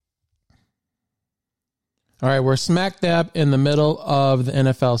All right, we're smack dab in the middle of the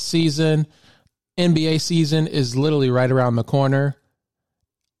NFL season. NBA season is literally right around the corner.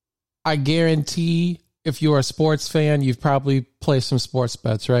 I guarantee if you're a sports fan, you've probably placed some sports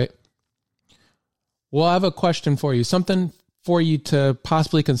bets, right? Well, I have a question for you. Something for you to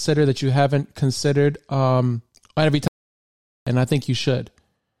possibly consider that you haven't considered every time, and I think you should.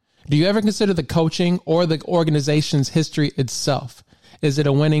 Do you ever consider the coaching or the organization's history itself? Is it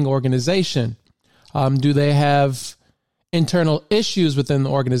a winning organization? Do they have internal issues within the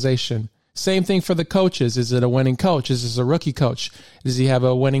organization? Same thing for the coaches. Is it a winning coach? Is this a rookie coach? Does he have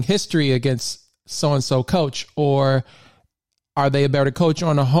a winning history against so-and-so coach? Or are they a better coach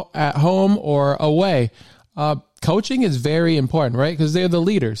at home or away? Coaching is very important, right? Because they're the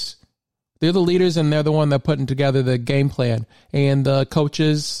leaders. They're the leaders, and they're the one that putting together the game plan, and the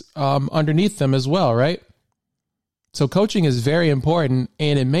coaches underneath them as well, right? So coaching is very important,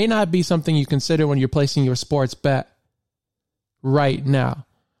 and it may not be something you consider when you're placing your sports bet right now.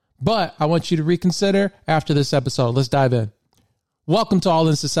 But I want you to reconsider after this episode. Let's dive in. Welcome to All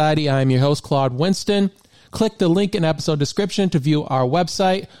In Society. I am your host, Claude Winston. Click the link in episode description to view our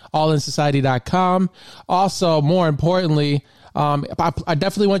website, allinsociety.com. Also, more importantly, I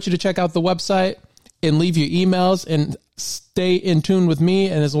definitely want you to check out the website and leave your emails and stay in tune with me.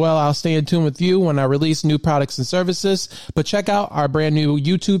 And as well, I'll stay in tune with you when I release new products and services. But check out our brand new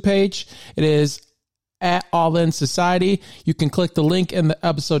YouTube page. It is at All In Society. You can click the link in the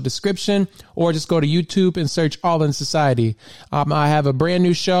episode description or just go to YouTube and search All In Society. I have a brand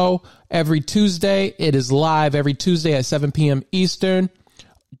new show every Tuesday. It is live every Tuesday at 7 p.m. Eastern.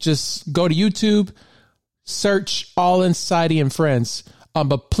 Just go to YouTube, search All In Society and Friends.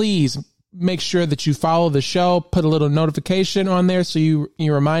 But please make sure that you follow the show, put a little notification on there so you're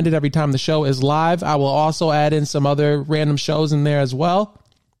reminded every time the show is live. I will also add in some other random shows in there as well.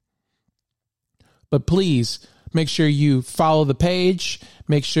 But please make sure you follow the page.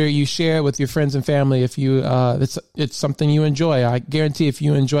 Make sure you share it with your friends and family if you it's something you enjoy. I guarantee if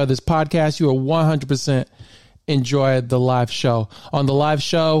you enjoy this podcast, you will 100% enjoy the live show. On the live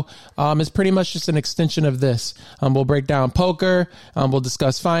show, it's pretty much just an extension of this. We'll break down poker, we'll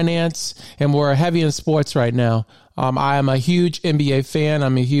discuss finance, and we're heavy in sports right now. I am a huge NBA fan.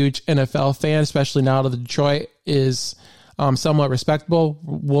 I'm a huge NFL fan, especially now that Detroit is somewhat respectable.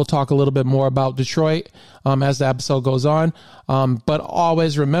 We'll talk a little bit more about Detroit as the episode goes on. But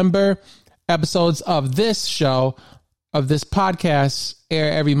always remember, episodes of this show, of this podcast,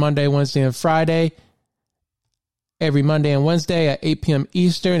 air every Monday, Wednesday, and Friday. Every Monday and Wednesday at 8 p.m.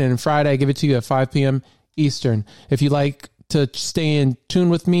 Eastern, and Friday I give it to you at 5 p.m. Eastern. If you like to stay in tune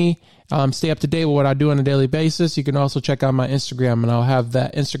with me, stay up to date with what I do on a daily basis, you can also check out my Instagram, and I'll have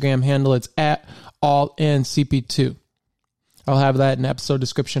that Instagram handle. It's at allincp2. I'll have that in the episode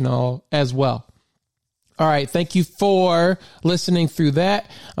description as well. All right. Thank you for listening through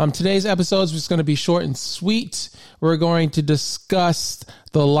that. Today's episode is just going to be short and sweet. We're going to discuss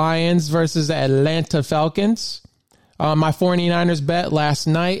the Lions versus the Atlanta Falcons. My 49ers bet last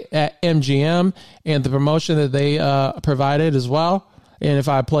night at MGM and the promotion that they provided as well, and if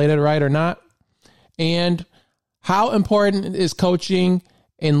I played it right or not, and how important is coaching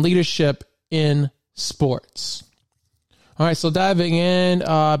and leadership in sports. All right, so diving in,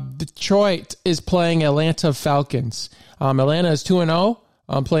 Detroit is playing Atlanta Falcons. Atlanta is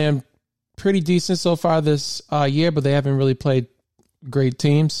 2-0, playing pretty decent so far this year, but they haven't really played great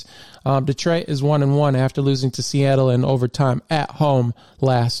teams. Detroit is 1-1 after losing to Seattle in overtime at home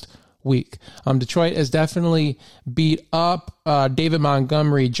last week. Detroit is definitely beat up. David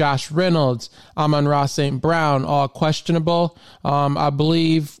Montgomery, Josh Reynolds, Amon-Ra St. Brown, all questionable. I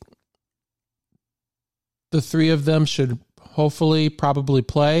believe the three of them should probably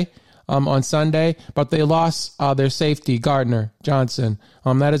play on Sunday, but they lost their safety, Gardner Johnson.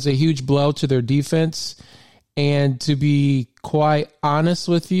 That is a huge blow to their defense. And to be quite honest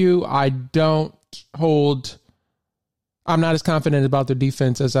with you, I'm not as confident about their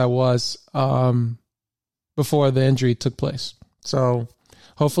defense as I was before the injury took place. So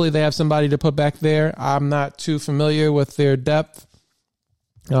hopefully they have somebody to put back there. I'm not too familiar with their depth.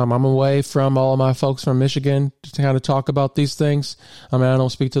 I'm away from all of my folks from Michigan to kind of talk about these things. I don't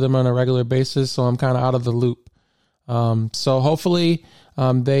speak to them on a regular basis, so I'm kind of out of the loop. So hopefully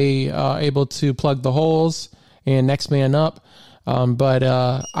they are able to plug the holes and next man up. But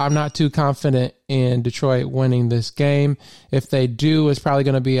I'm not too confident in Detroit winning this game. If they do, it's probably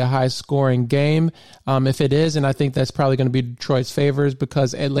going to be a high-scoring game. If it is, and I think that's probably going to be Detroit's favors,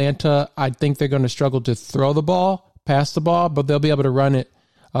 because Atlanta, I think they're going to struggle to throw the ball, pass the ball, but they'll be able to run it,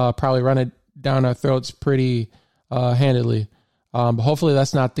 probably run it down our throats pretty handedly. But hopefully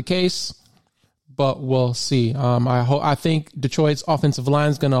that's not the case. but we'll see. I think Detroit's offensive line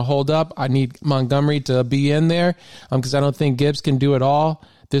is going to hold up. I need Montgomery to be in there because I don't think Gibbs can do it all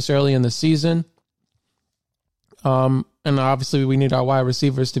this early in the season. And obviously we need our wide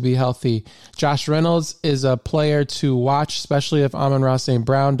receivers to be healthy. Josh Reynolds is a player to watch, especially if Amon-Ra St.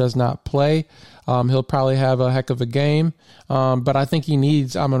 Brown does not play. He'll probably have a heck of a game. But I think he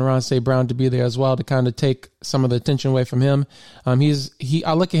needs Amon-Ra St. Brown to be there as well to kind of take some of the attention away from him. I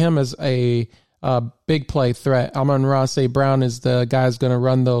look at him as a big play threat. Amon-Ra St. Brown is the guy who's going to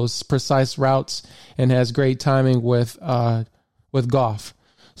run those precise routes and has great timing with Goff.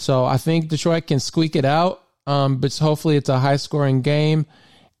 So I think Detroit can squeak it out. But hopefully it's a high-scoring game,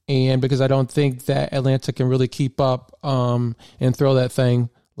 and because I don't think that Atlanta can really keep up and throw that thing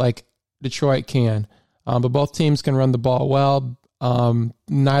like Detroit can. But both teams can run the ball well.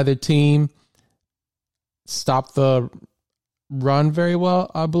 Neither team stopped the run very well,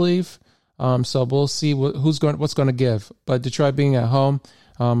 I believe. So we'll see what's going to give. But Detroit being at home,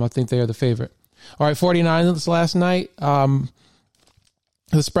 I think they are the favorite. All right, 49ers last night.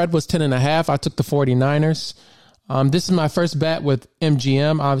 The spread was 10.5. I took the 49ers. This is my first bet with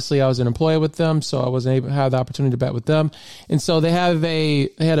MGM. Obviously, I was an employee with them, so I wasn't able to have the opportunity to bet with them. And so they had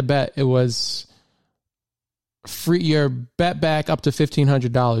a bet. It was free, your bet back up to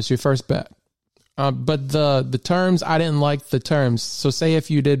 $1,500, your first bet. But the terms, I didn't like the terms. So say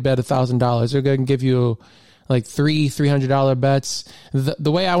if you did bet $1,000, they're going to give you like three $300 bets.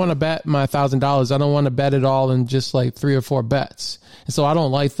 The way I want to bet my $1,000, I don't want to bet it all in just like 3 or 4 bets. And so I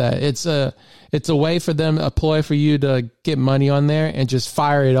don't like that. It's a way for them, a ploy for you to get money on there and just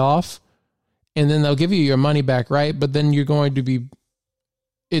fire it off. And then they'll give you your money back, right? But then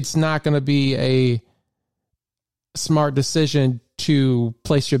it's not going to be a smart decision to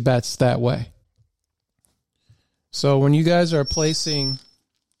place your bets that way. So when you guys are placing...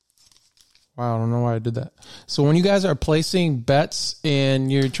 Wow, I don't know why I did that. So when you guys are placing bets and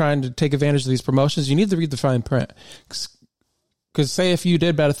you're trying to take advantage of these promotions, you need to read the fine print. Because say if you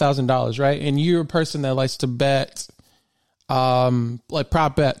did bet $1,000, right, and you're a person that likes to bet like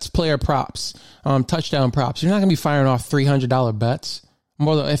prop bets, player props, touchdown props, you're not going to be firing off $300 bets.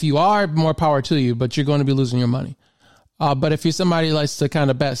 If you are, more power to you, but you're going to be losing your money. But if you're somebody who likes to kind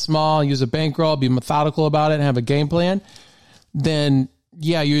of bet small, use a bankroll, be methodical about it, and have a game plan, then...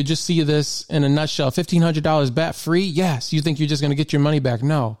 yeah, you just see this in a nutshell. $1,500 bet free? Yes. You think you're just going to get your money back?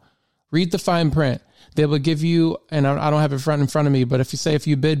 No. Read the fine print. They will give you, and I don't have it in front of me, but if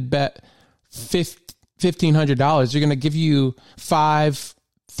you bid bet $1,500, they're going to give you 5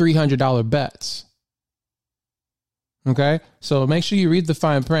 $300 bets. Okay? So make sure you read the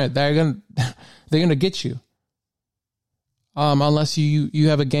fine print. They're going to get you. Unless you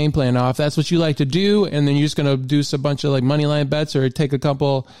have a game plan. Now, if that's what you like to do, and then you're just going to do a bunch of like money line bets or take a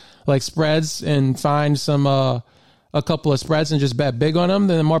couple like spreads and find a couple of spreads and just bet big on them,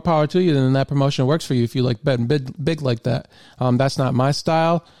 then more power to you. Then that promotion works for you if you like betting big like that. That's not my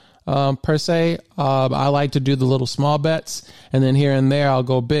style per se. I like to do the little small bets, and then here and there I'll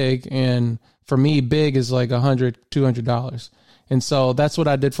go big. And for me, big is like $100, $200. And so that's what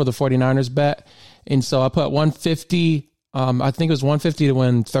I did for the 49ers bet. And so I put 150. I think it was 150 to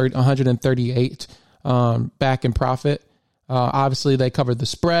win 138 back in profit. Obviously, they covered the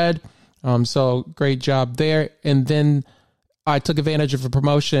spread, so great job there. And then I took advantage of a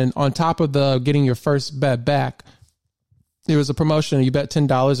promotion on top of the getting your first bet back. There was a promotion. You bet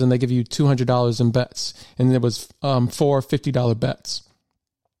 $10 and they give you $200 in bets, and it was 4 $50 bets.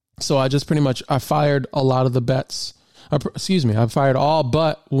 So I just I fired a lot of the bets. I fired all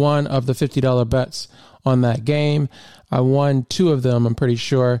but one of the $50 bets on that game. I won 2 of them, I'm pretty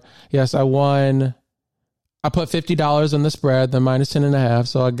sure. Yes, I won. I put $50 on the spread, then minus 10.5,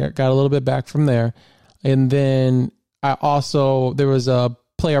 so I got a little bit back from there. And then there was a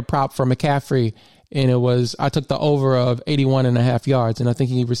player prop for McCaffrey, and I took the over of 81.5 yards, and I think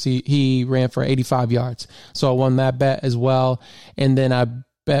he ran for 85 yards. So I won that bet as well. And then I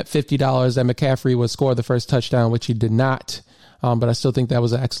bet $50 that McCaffrey would score the first touchdown, which he did not. But I still think that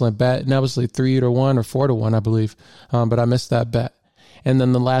was an excellent bet. And that was like 3-1 or 4-1, I believe. But I missed that bet. And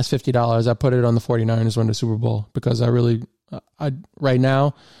then the last $50, I put it on the 49ers win the Super Bowl because right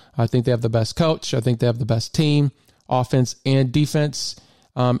now, I think they have the best coach. I think they have the best team, offense and defense.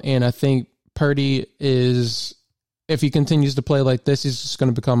 And I think Purdy if he continues to play like this, he's just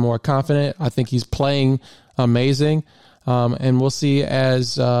going to become more confident. I think he's playing amazing. And we'll see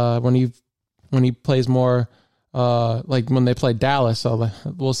as when he plays more, like when they play Dallas,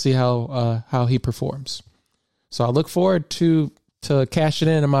 we'll see how he performs. So I look forward to cashing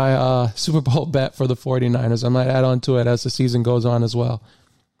in my Super Bowl bet for the 49ers. I might add on to it as the season goes on as well.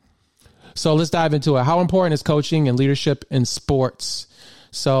 So let's dive into it. How important is coaching and leadership in sports?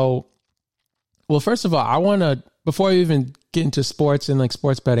 So, well, first of all, I want to, before I even get into sports and like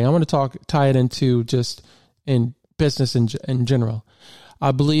sports betting, I want to tie it into just in business in general.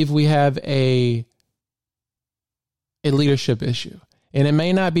 I believe we have a leadership issue, and it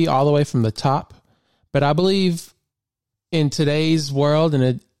may not be all the way from the top, but I believe in today's world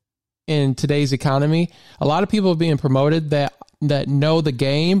and in today's economy, a lot of people are being promoted that know the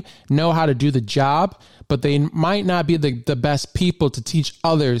game, know how to do the job, but they might not be the best people to teach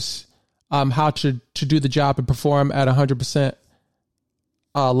others how to do the job and perform at 100%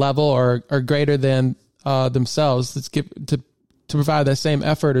 level or greater than themselves. Let's get to provide that same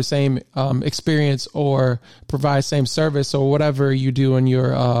effort or same experience or provide same service or whatever you do in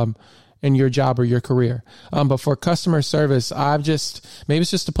your job or your career. But for customer service, maybe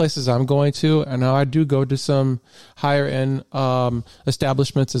it's just the places I'm going to, and I do go to some higher end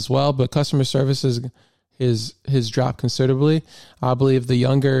establishments as well, but customer service has dropped considerably. I believe the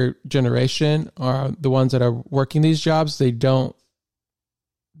younger generation are the ones that are working these jobs. This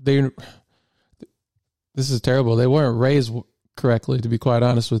is terrible. They weren't raised correctly, to be quite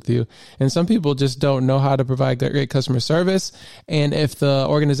honest with you. And some people just don't know how to provide great customer service. And if the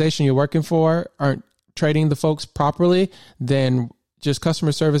organization you're working for aren't treating the folks properly, then just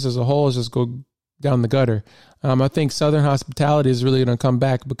customer service as a whole is just go down the gutter. I think Southern hospitality is really going to come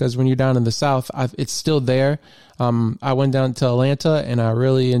back because when you're down in the South, it's still there. I went down to Atlanta and I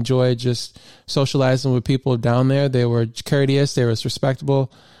really enjoyed just socializing with people down there. They were courteous. They were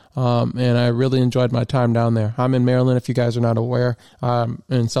respectable. And I really enjoyed my time down there. I'm in Maryland, if you guys are not aware,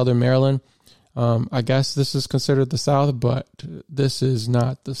 in Southern Maryland. I guess this is considered the South, but this is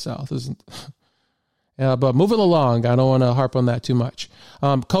not the South, isn't? But moving along, I don't want to harp on that too much.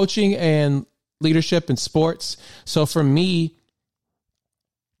 Coaching and leadership in sports. So for me,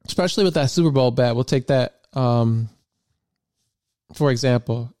 especially with that Super Bowl bet, we'll take that, for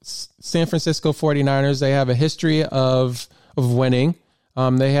example, San Francisco 49ers, they have a history of winning.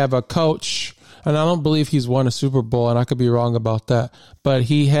 They have a coach, and I don't believe he's won a Super Bowl, and I could be wrong about that, but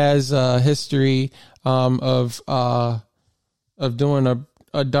he has a history of doing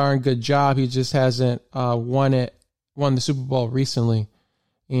a darn good job. He just hasn't won the Super Bowl recently,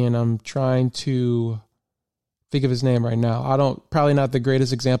 and I'm trying to think of his name right now. Probably not the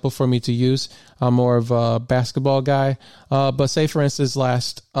greatest example for me to use. I'm more of a basketball guy, but say for instance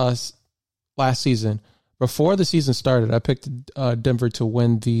last season. Before the season started, I picked Denver to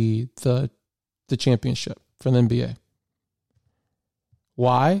win the championship for the NBA.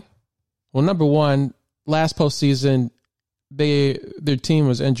 Why? Well, number one, last postseason, their team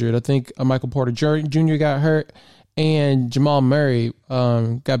was injured. I think Michael Porter Jr. got hurt and Jamal Murray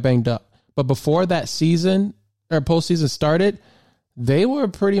got banged up. But before that season or postseason started, they were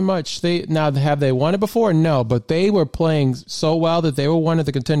pretty much now have they won it before? No, but they were playing so well that they were one of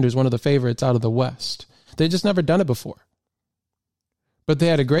the contenders, one of the favorites out of the West. They just never done it before. But they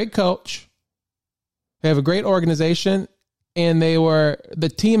had a great coach. They have a great organization. And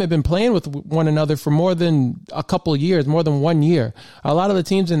the team had been playing with one another for more than a couple of years, more than 1 year. A lot of the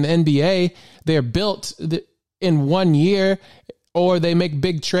teams in the NBA, they're built in 1 year, or they make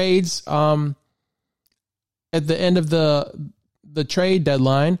big trades at the end of the trade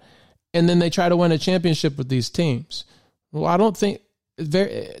deadline, and then they try to win a championship with these teams. Well, I don't think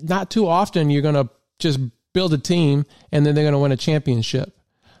not too often you're going to just build a team and then they're going to win a championship.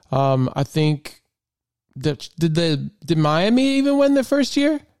 I think did Miami even win their first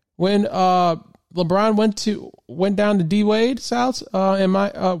year when LeBron went down to D Wade's house? When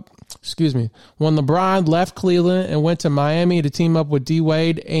LeBron left Cleveland and went to Miami to team up with D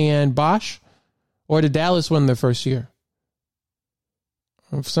Wade and Bosh, or did Dallas win their first year?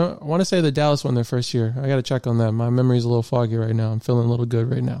 I want to say that Dallas won their first year. I got to check on that. My memory's a little foggy right now. I'm feeling a little good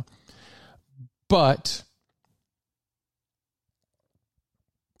right now. But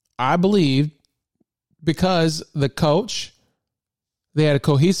I believe because the coach, they had a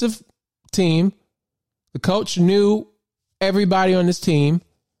cohesive team. The coach knew everybody on this team.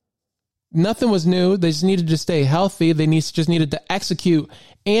 Nothing was new. They just needed to stay healthy. They just needed to execute.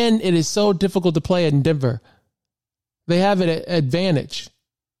 And it is so difficult to play in Denver. They have an advantage.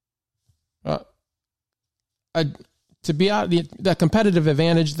 To be out the competitive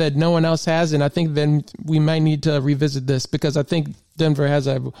advantage that no one else has, and I think then we might need to revisit this because I think Denver has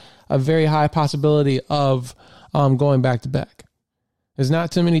a very high possibility of going back to back. There's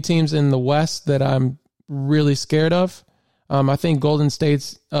not too many teams in the West that I'm really scared of. I think Golden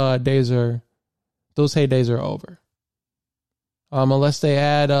State's heydays are over, unless they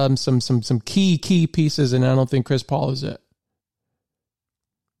add some key pieces, and I don't think Chris Paul is it.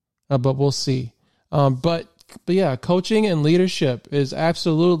 but we'll see. But yeah, coaching and leadership is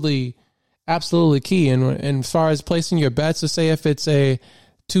absolutely key. And as far as placing your bets, to say if it's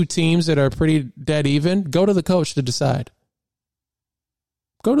two teams that are pretty dead even, go to the coach to decide.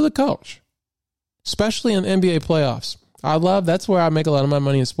 Go to the coach, especially in NBA playoffs. That's where I make a lot of my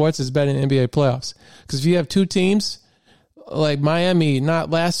money in sports, is betting NBA playoffs. Because if you have two teams like Miami, not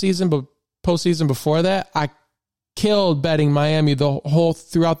last season, but postseason before that, I killed betting Miami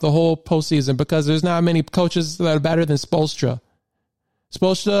throughout the whole postseason, because there's not many coaches that are better than Spoelstra.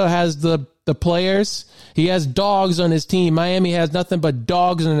 Spoelstra has the players. He has dogs on his team. Miami has nothing but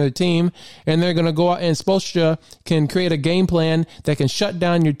dogs on their team, and they're going to go out, and Spoelstra can create a game plan that can shut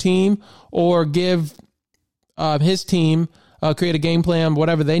down your team, or give his team create a game plan,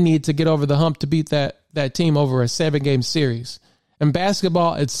 whatever they need to get over the hump to beat that team over a 7-game series. In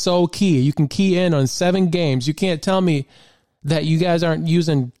basketball, it's so key. You can key in on 7 games. You can't tell me that you guys aren't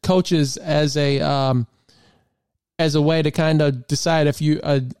using coaches as a way to kind of decide if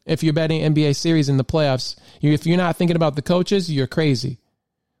you're betting NBA series in the playoffs. If you're not thinking about the coaches, you're crazy.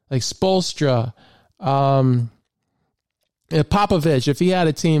 Like Spoelstra, Popovich. If he had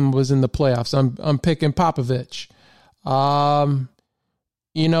a team was in the playoffs, I'm picking Popovich.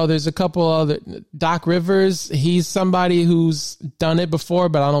 There's a couple other. Doc Rivers, he's somebody who's done it before,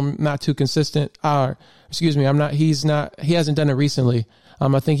 but I'm not too consistent. He hasn't done it recently.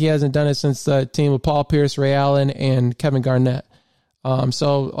 I think he hasn't done it since the team with Paul Pierce, Ray Allen, and Kevin Garnett.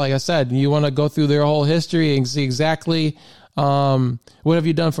 So like I said, you want to go through their whole history and see exactly what have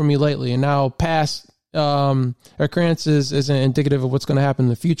you done for me lately. And now past occurrences isn't indicative of what's going to happen in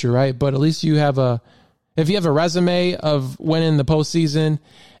the future, right? But at least if you have a resume of winning the postseason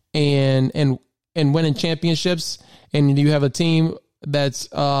and winning championships, and you have a team that's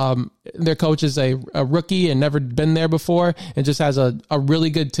their coach is a rookie and never been there before and just has a really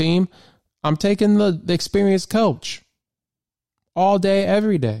good team, I'm taking the experienced coach all day,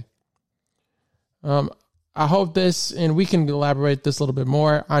 every day. I hope this, and we can elaborate this a little bit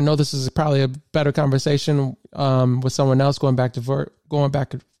more. I know this is probably a better conversation with someone else going back and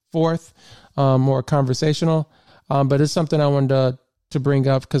forth, more conversational. But it's something I wanted to bring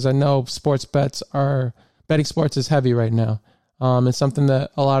up, because I know betting sports is heavy right now. It's something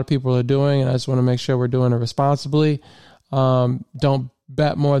that a lot of people are doing, and I just want to make sure we're doing it responsibly. Don't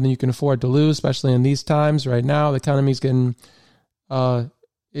bet more than you can afford to lose, especially in these times right now. The economy's getting,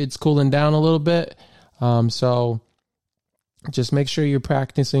 it's cooling down a little bit. So just make sure you're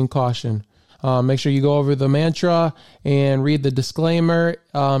practicing caution. Make sure you go over the mantra and read the disclaimer,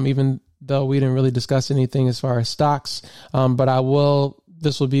 even though we didn't really discuss anything as far as stocks. But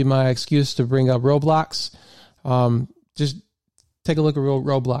this will be my excuse to bring up Roblox. Just take a look at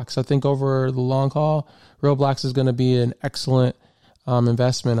Roblox. I think over the long haul, Roblox is going to be an excellent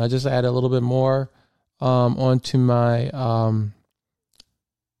investment. I just added a little bit more onto my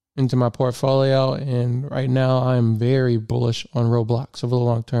into my portfolio, and right now I'm very bullish on Roblox over the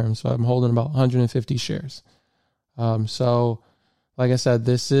long term. So I'm holding about 150 shares. So like I said,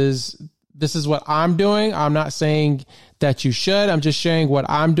 this is what I'm doing. I'm not saying that you should. I'm just sharing what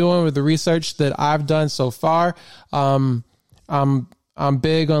I'm doing with the research that I've done so far. I'm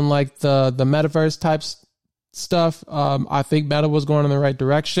big on like the metaverse types stuff. I think Meta was going in the right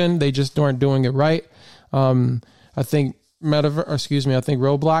direction. They just weren't doing it right. I think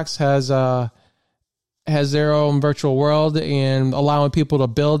Roblox has their own virtual world and allowing people to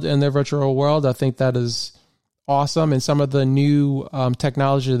build in their virtual world. I think that is awesome. And some of the new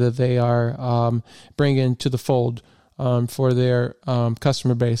technology that they are bringing to the fold for their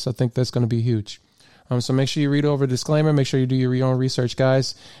customer base, I think that's going to be huge. So make sure you read over the disclaimer. Make sure you do your own research,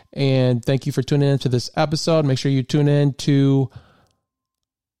 guys. And thank you for tuning in to this episode. Make sure you tune in to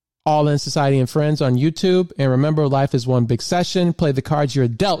All In Society and Friends on YouTube. And remember, life is one big session. Play the cards you're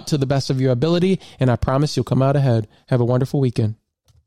dealt to the best of your ability, and I promise you'll come out ahead. Have a wonderful weekend.